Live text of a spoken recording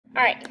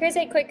Alright, here's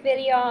a quick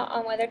video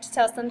on whether to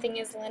tell something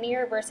is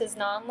linear versus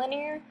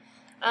nonlinear.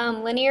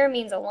 Linear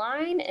means a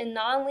line, and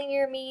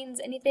nonlinear means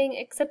anything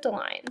except a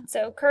line.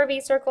 So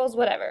curvy, circles,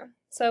 whatever.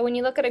 So when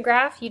you look at a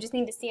graph, you just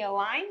need to see a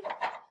line.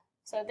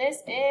 So this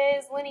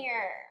is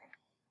linear,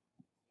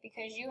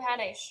 because you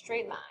had a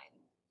straight line.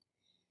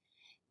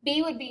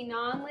 B would be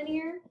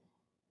nonlinear,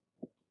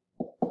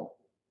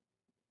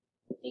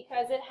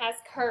 because it has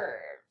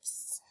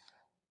curves.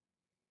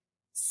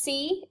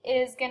 C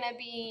is going to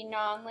be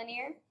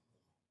nonlinear,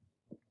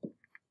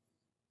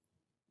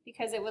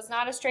 because it was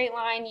not a straight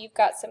line, you've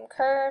got some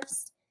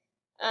curves.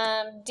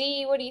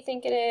 D, what do you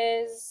think it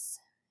is?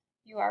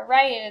 You are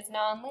right, it is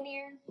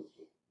nonlinear,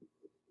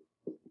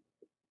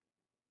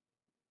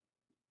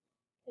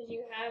 because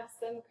you have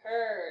some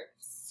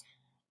curves.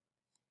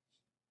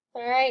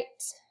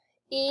 Alright,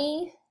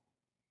 E,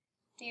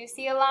 do you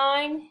see a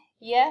line?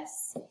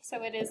 Yes,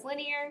 so it is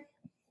linear.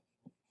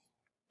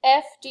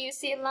 F, do you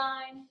see a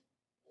line?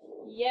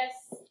 Yes,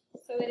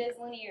 so it is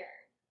linear.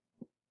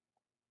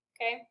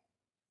 Okay?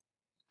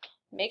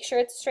 Make sure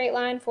it's a straight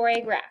line for a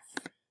graph.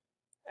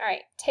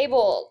 Alright,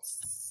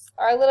 tables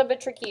are a little bit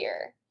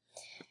trickier.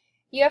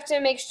 You have to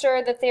make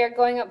sure that they are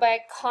going up by a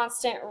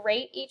constant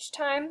rate each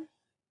time.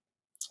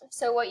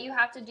 So what you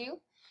have to do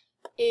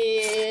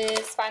is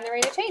find the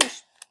rate of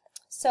change.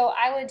 So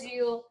I would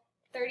do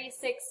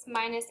 36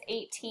 minus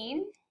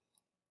 18,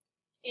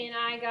 and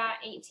I got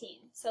 18.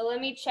 So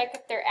let me check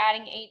if they're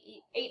adding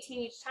 18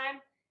 each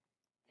time.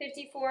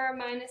 54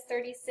 minus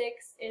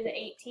 36 is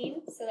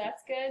 18, so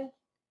that's good.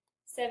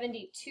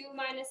 72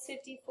 minus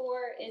 54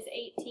 is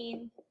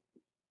 18.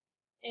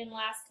 And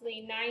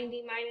lastly,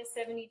 90 minus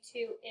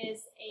 72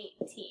 is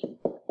 18.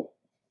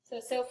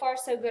 So far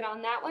so good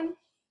on that one.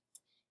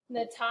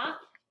 The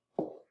top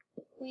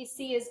we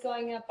see is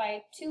going up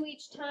by 2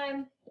 each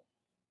time.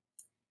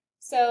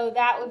 So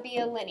that would be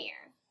a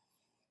linear.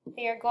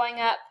 They are going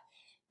up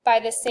by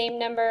the same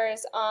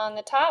numbers on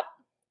the top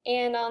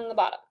and on the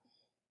bottom.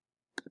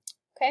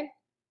 Okay.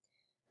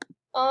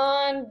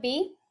 On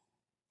B,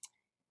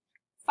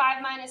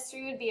 5 minus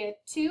 3 would be a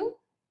 2.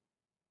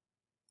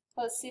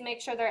 Let's see,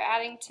 make sure they're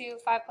adding 2.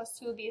 5 plus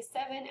 2 would be a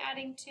 7,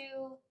 adding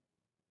 2.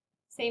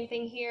 Same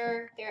thing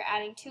here, they're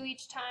adding 2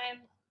 each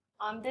time.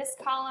 On this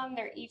column,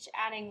 they're each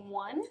adding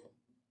 1.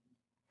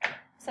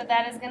 So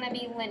that is going to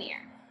be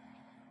linear,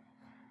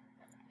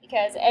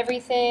 because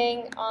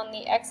everything on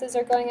the x's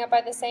are going up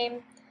by the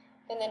same,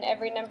 and then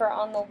every number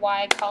on the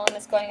y column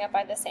is going up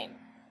by the same.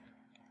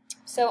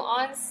 So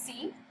on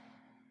C,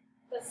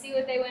 let's see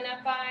what they went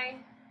up by.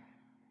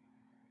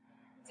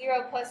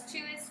 0 plus 2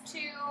 is 2.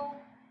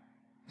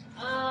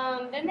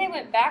 Then they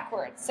went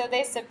backwards, so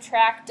they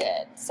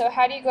subtracted. So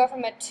how do you go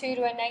from a 2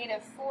 to a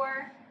negative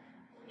 4?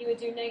 You would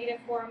do negative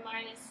 4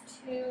 minus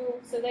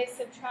 2, so they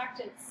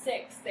subtracted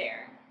 6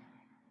 there.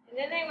 And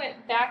then they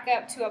went back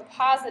up to a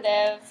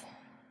positive,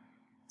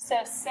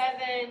 so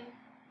 7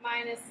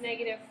 minus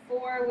negative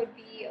 4 would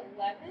be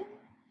 11.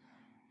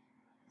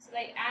 So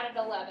they added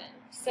 11.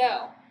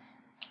 So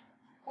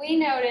we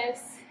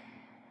notice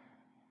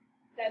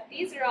that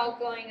these are all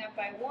going up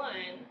by 1,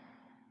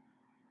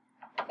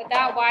 but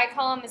that y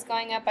column is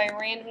going up by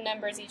random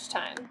numbers each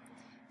time.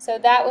 So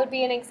that would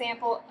be an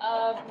example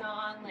of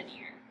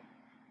nonlinear.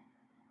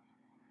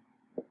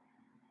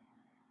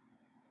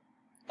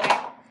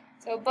 Okay.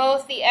 So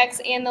both the x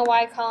and the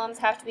y columns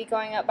have to be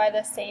going up by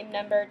the same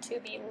number to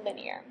be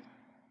linear.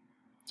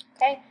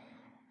 Okay.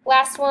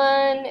 Last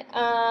one,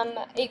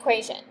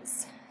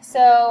 equations.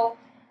 So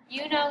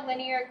you know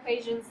linear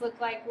equations look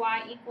like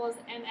y equals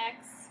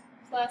mx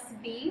plus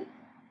b.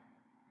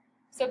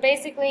 So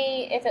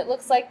basically, if it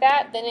looks like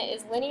that, then it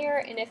is linear,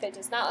 and if it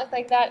does not look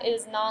like that, it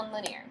is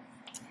nonlinear.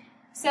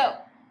 So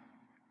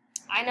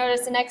I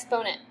noticed an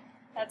exponent.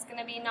 That's going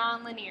to be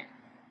nonlinear.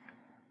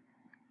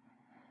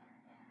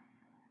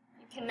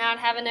 You cannot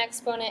have an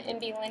exponent and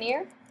be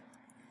linear.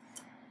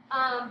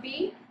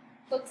 B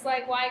looks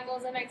like y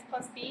equals mx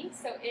plus b,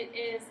 so it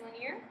is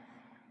linear.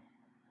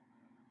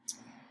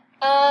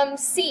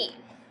 C,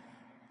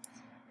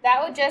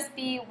 that would just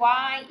be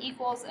y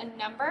equals a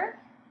number,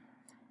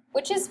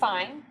 which is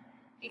fine,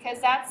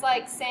 because that's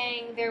like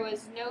saying there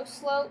was no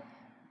slope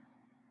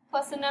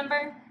plus a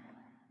number,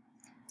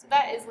 so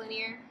that is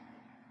linear.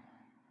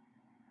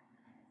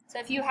 So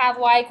if you have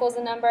y equals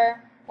a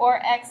number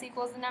or x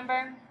equals a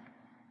number,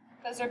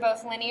 those are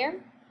both linear.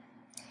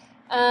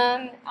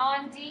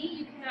 On D,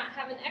 you cannot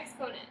have an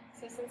exponent,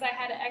 so since I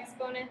had an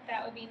exponent,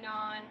 that would be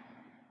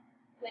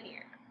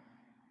non-linear.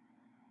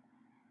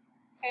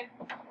 Okay,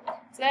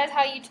 so that is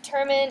how you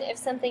determine if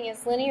something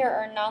is linear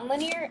or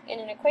nonlinear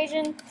in an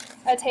equation,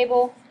 a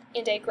table,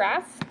 and a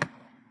graph.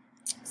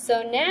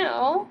 So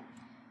now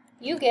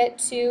you get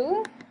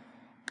to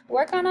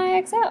work on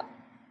IXL.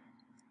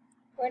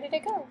 Where did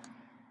it go?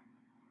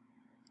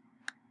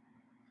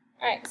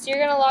 Alright, so you're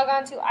going to log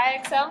on to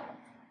IXL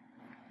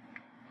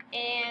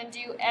and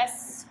do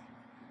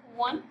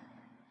S1,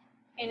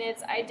 and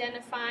it's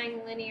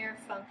identifying linear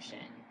function.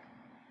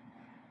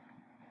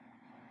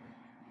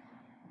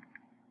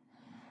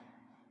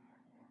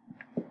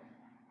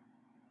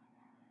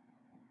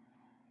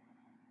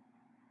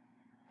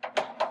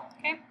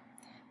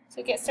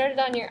 So get started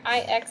on your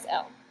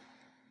IXL.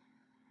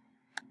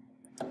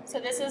 So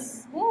this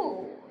is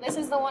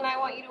the one I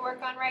want you to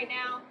work on right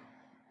now.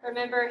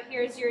 Remember,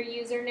 here's your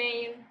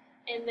username,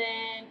 and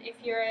then if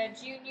you're a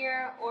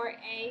junior or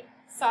a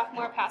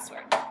sophomore,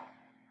 password.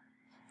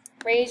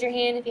 Raise your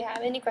hand if you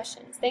have any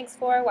questions. Thanks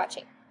for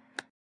watching.